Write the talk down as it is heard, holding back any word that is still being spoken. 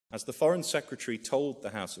As the Foreign Secretary told the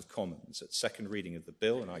House of Commons at second reading of the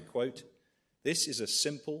bill, and I quote, "This is a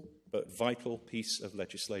simple but vital piece of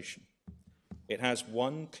legislation. It has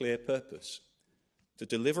one clear purpose: to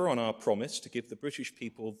deliver on our promise to give the British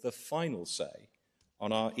people the final say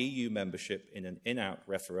on our EU membership in an in-out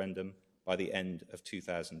referendum by the end of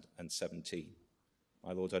 2017.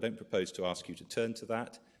 My Lords, I don't propose to ask you to turn to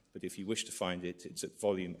that, but if you wish to find it, it's at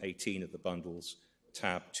volume 18 of the bundles,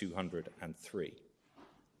 tab 203.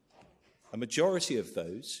 A majority of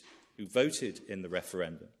those who voted in the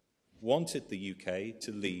referendum wanted the UK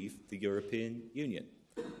to leave the European Union,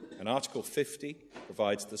 and Article 50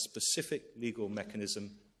 provides the specific legal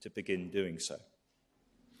mechanism to begin doing so.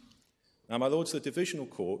 Now, my Lords, the Divisional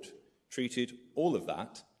Court treated all of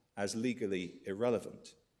that as legally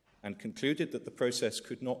irrelevant and concluded that the process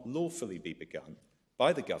could not lawfully be begun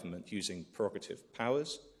by the government using prerogative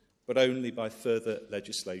powers, but only by further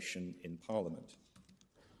legislation in Parliament.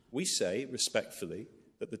 We say, respectfully,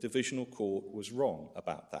 that the Divisional Court was wrong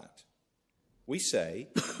about that. We say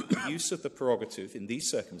the use of the prerogative in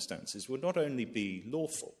these circumstances would not only be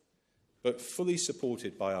lawful, but fully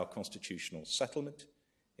supported by our constitutional settlement,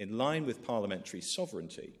 in line with parliamentary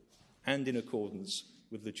sovereignty and in accordance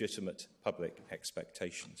with legitimate public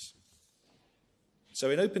expectations. So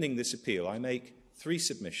in opening this appeal, I make three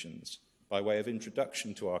submissions by way of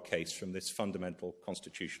introduction to our case from this fundamental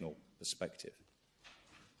constitutional perspective.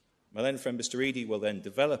 My then friend Mr. Eadie will then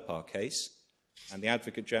develop our case, and the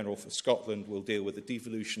Advocate General for Scotland will deal with the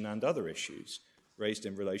devolution and other issues raised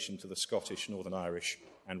in relation to the Scottish, Northern Irish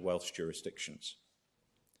and Welsh jurisdictions.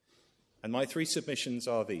 And my three submissions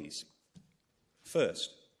are these.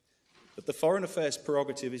 First, that the foreign affairs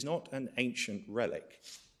prerogative is not an ancient relic,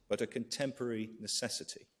 but a contemporary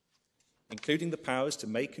necessity. Including the powers to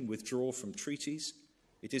make and withdraw from treaties,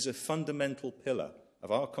 it is a fundamental pillar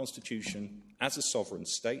of our constitution as a sovereign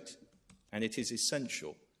state, and it is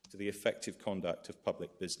essential to the effective conduct of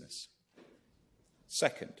public business.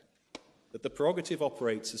 Second, that the prerogative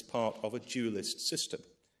operates as part of a dualist system,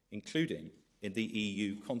 including in the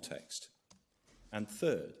EU context. And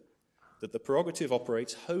third, that the prerogative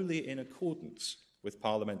operates wholly in accordance with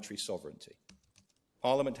parliamentary sovereignty.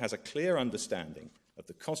 Parliament has a clear understanding of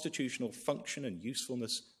the constitutional function and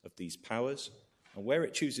usefulness of these powers, and where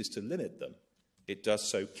it chooses to limit them, it does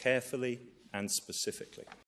so carefully and specifically.